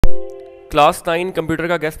Class 9 computer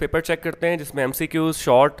का guest paper check करते हैं जिसमें एमसीक्यूज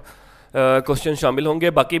शॉर्ट क्वेश्चन शामिल होंगे,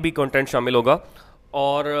 बाकी भी कंटेंट शामिल होगा।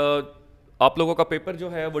 और आप लोगों का पेपर जो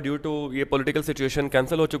है वो ड्यू टू ये पॉलिटिकल सिचुएशन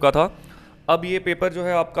कैंसिल हो चुका था। अब ये पेपर जो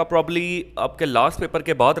है आपका प्रॉब्ली आपके लास्ट पेपर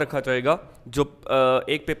के बाद रखा जाएगा, जो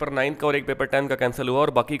एक पेपर 9 का और एक पेपर 10 का कैंसिल हुआ,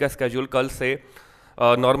 और बाकी का स्केड्यूल कल से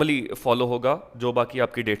नॉर्मली फॉलो होगा जो बाकी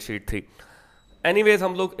आपकी डेट शीट थी। एनीवेज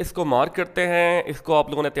हम लोग इसको मार्क करते हैं, इसको आप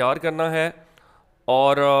लोगों ने तैयार करना है।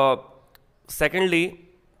 और सेकेंडली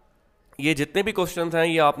ये जितने भी क्वेश्चंस हैं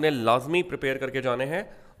ये आपने लाजमी प्रिपेयर करके जाने हैं,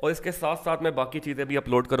 और इसके साथ साथ मैं बाकी चीज़ें भी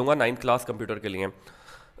अपलोड करूंगा 9th क्लास कंप्यूटर के लिए।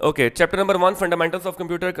 Okay, chapter number 1 fundamentals of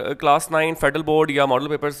computer, class 9 federal board या मॉडल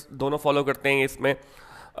पेपर्स दोनों फॉलो करते हैं इसमें।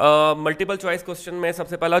 मल्टीपल चॉइस क्वेश्चन में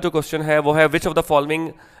सबसे पहला जो क्वेश्चन है वो है which of the following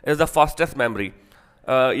is the fastest memory.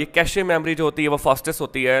 ये कैशे मेमोरी जो होती है वो फास्टेस्ट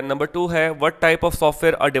होती है। नंबर 2 है what type of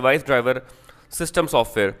software a device driver system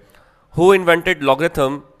software. Who invented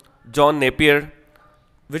logarithm, John Napier.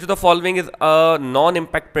 Which of the following is a non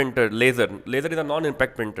impact printer, laser, laser is a non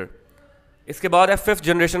impact printer. इसके बाद है 5th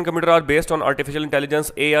generation computer are based on artificial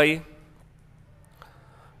intelligence, AI।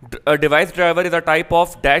 Device driver is a type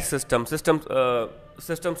of dash system,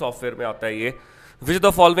 system software में आता है ये। Which of the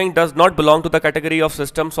following does not belong to the category of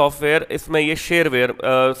system software. इसमें ये shareware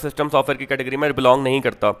system software की category में belong नहीं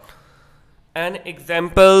करता। An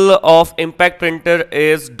example of impact printer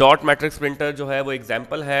is dot matrix printer, जो है वो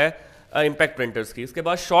एग्जाम्पल है इम्पैक्ट प्रिंटर्स की। इसके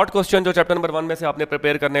बाद शॉर्ट क्वेश्चन जो चैप्टर नंबर 1 में से आपने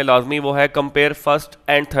प्रिपेयर करने लाजमी, वो है compare 1st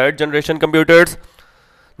and 3rd generation computers.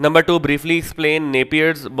 Number 2 briefly explain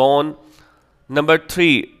Napier's born. Number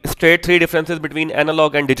 3 state 3 differences between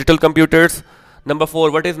analogue and digital computers. Number 4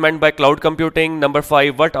 what is meant by cloud computing. Number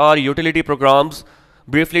 5 what are utility programs,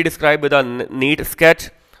 briefly described with a neat sketch.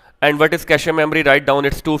 And what is cache memory, write down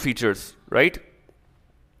its 2 features, right?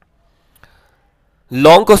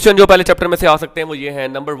 Long question जो पहले chapter में से आ सकते हैं वो ये हैं।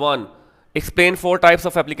 Number 1 explain 4 types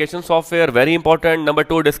of application software, very important. Number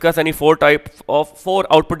 2 discuss any 4 types of 4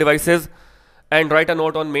 output devices and write a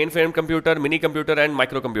note on mainframe computer, mini computer and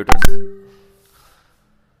microcomputers.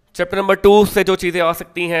 Chapter number 2 से जो चीज़ें आ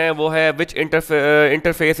सकती हैं वो है विच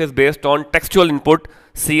interface is based on textual input,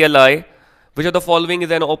 CLI। Which of the following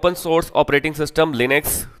is an open source operating system,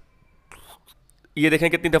 Linux. ये देखें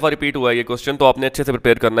कितनी दफ़ा रिपीट हुआ है ये क्वेश्चन, तो आपने अच्छे से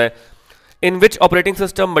प्रिपेयर करना है। इन विच operating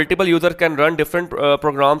system multiple user can run different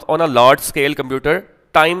programmes on a large scale computer,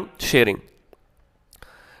 time sharing.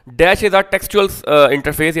 Dash is a textual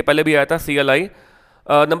interface, ये पहले भी आया था, CLI।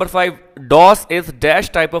 Number 5 DOS is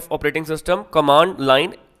dash type of operating system, command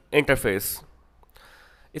line interface.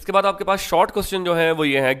 इसके बाद आपके पास short question जो है वो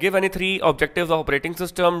ये है give any 3 objectives of operating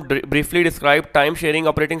system, briefly describe time sharing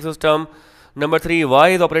operating system. Number 3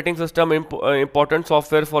 why is operating system important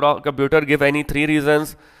software for a computer, give any 3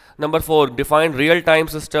 reasons. Number 4 define real time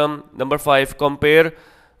system. Number 5 compare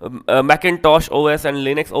Macintosh OS and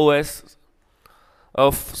Linux OS.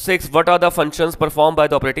 6 what are the functions performed by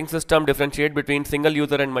the operating system, differentiate between single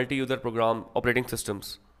user and multi-user program operating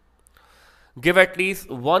systems. Give at least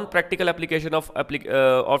one practical application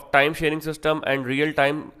of time sharing system and real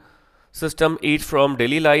time system each from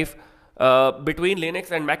daily life. Between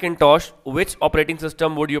Linux and Macintosh, which operating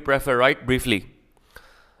system would you prefer? Write briefly.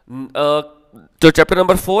 जो chapter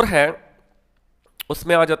number 4 है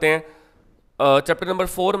उसमें आ जाते हैं। Chapter number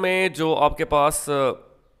 4 में जो आपके पास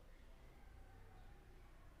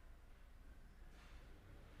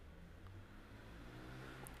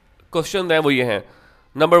question है वो ये हैं।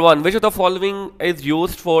 Number 1 which of the following is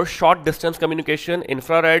used for short distance communication,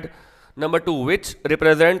 infrared. Number 2 which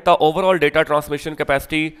represent the overall data transmission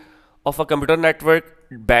capacity of a computer network,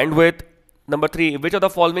 bandwidth. Number 3 which of the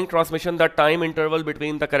following transmission the time interval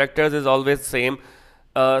between the characters is always same,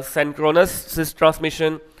 synchronous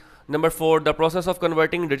transmission. Number 4 the process of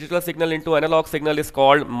converting digital signal into analog signal is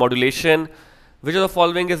called modulation. Which of the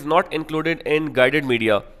following is not included in guided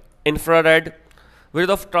media, infrared. Which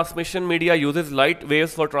of the transmission media uses light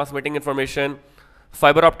waves for transmitting information,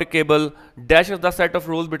 fiber optic cable. Dash is the set of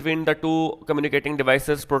rules between the 2 communicating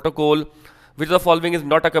devices, protocol. Which of the following is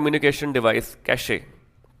not a communication device, cache.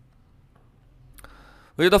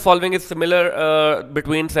 Which of the following is similar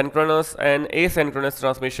between synchronous and asynchronous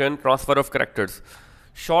transmission, transfer of characters.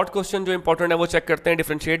 Short question जो important है वो check करते हैं,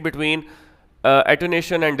 differentiate between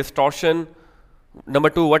attenuation and distortion. Number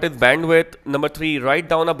 2 what is bandwidth. Number 3 write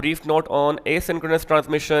down a brief note on asynchronous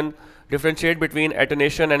transmission, differentiate between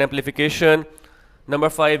attenuation and amplification. Number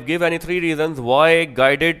 5 give any 3 reasons why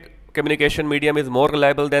guided communication medium is more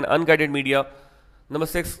reliable than unguided media. Number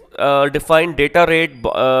 6 define data rate,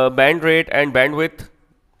 band rate and bandwidth.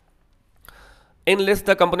 Enlist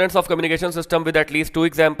the components of communication system with at least 2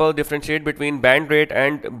 examples, differentiate between band rate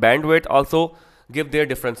and bandwidth, also give their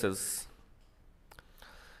differences.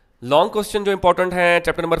 Long question जो important हैं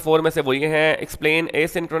chapter number 4 में से वो ये हैं, explain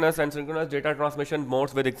asynchronous and synchronous data transmission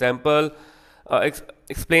modes with example,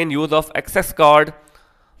 explain use of access card,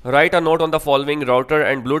 right a note on the following router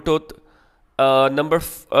and Bluetooth. Number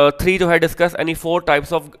 3 जो है, discuss any 4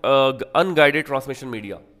 types of unguided transmission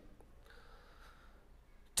media.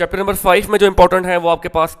 Chapter number 5 में जो important है वो आपके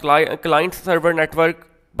पास client server network,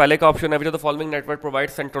 पहले का option है which of the following network provide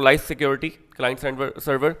centralised security, client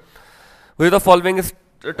server, which of the following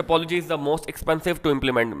topology is the most expensive to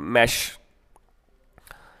implement, mesh.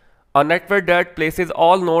 A network that places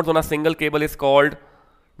all nodes on a single cable is called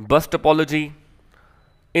bus topology.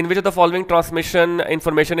 In which of the following transmission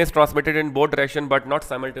information is transmitted in both directions but not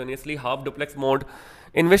simultaneously, half duplex mode.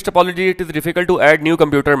 In which topology it is difficult to add new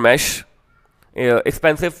computer, mesh.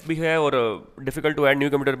 Expensive भी है और difficult to add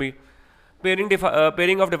new computer भी.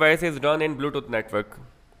 Pairing of devices is done in Bluetooth network.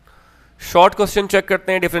 Short question check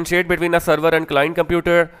करते हैं, differentiate between a server and client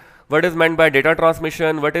computer, what is meant by data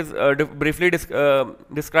transmission, what is briefly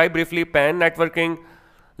describe briefly pan networking,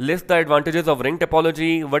 list the advantages of ring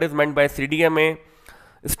topology, what is meant by CDMA,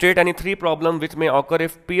 state any 3 problem which may occur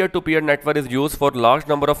if peer to peer network is used for large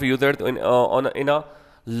number of users in a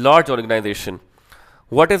large organisation,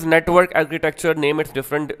 what is network architecture, name it's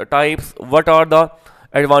different types, what are the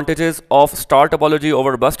advantages of star topology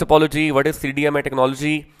over बस topology, what is CDMA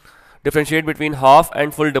technology, differentiate between half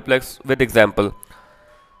and full duplex with example.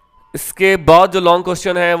 इसके बाद जो long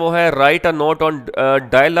question है वो है, right a note on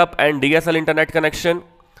dial up and DSL internet connection,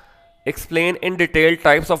 explain in detail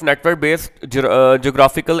types of network based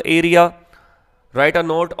geographical area, right a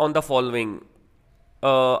note on the following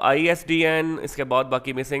ISDN। इसके बाद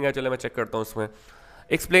बाकी missing है, चलो मैं चेक करता हूँ उसमें।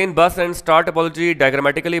 एक्सप्लेन बस and star topology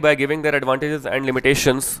diagrammatically by giving their advantages and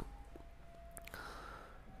limitations.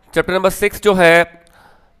 Chapter number 6 जो है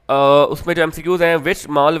उसमें जो MCQs हैं, विच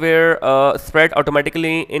malware spread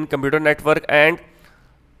automatically in computer network and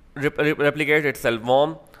replicate itself,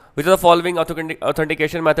 warm, which of the following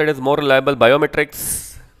authentication method is more reliable, biometrics,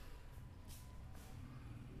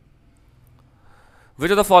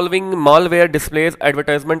 which of the following malware displays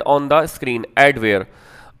advertisement on the screen, adware,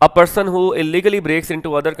 a person who illegally breaks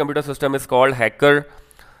into other computer system is called hacker,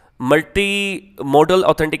 multi-modal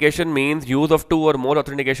authentication means use of 2 or more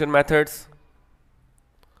authentication methods।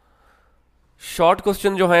 Short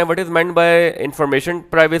question जो है, what is meant by information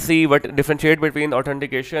privacy, what differentiate between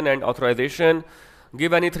authentication and authorisation,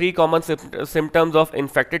 give any 3 common symptoms of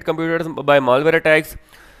infected computers bye malware attacks,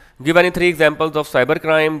 give any 3 examples of cyber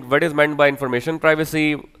crime, what is meant by information privacy,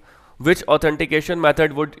 which authentication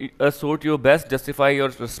method would suit you best, justify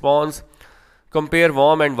your response, compare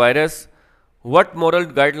worm and virus, what moral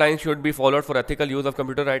guidelines should be followed for ethical use of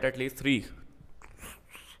computer, write at least 3।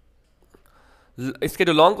 इसके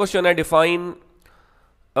जो long question है, define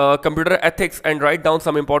computer ethics and write down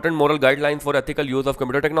some important moral guideline for ethical use of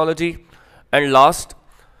computer technology, and last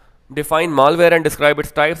define malware and describe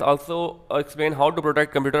its types, also explain how to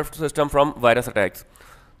protect computer system from virus attacks.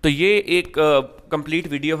 तो ये एक complete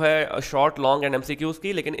video है short, long and MCQs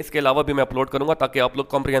की, लेकिन इसके अलावा भी मैं अपलोड करूंगा ताकि आप लोग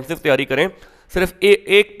कॉम्प्रिहेंसिव तैयारी करें, सिर्फ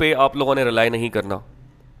एक पे आप लोगों ने रिलाई नहीं करना।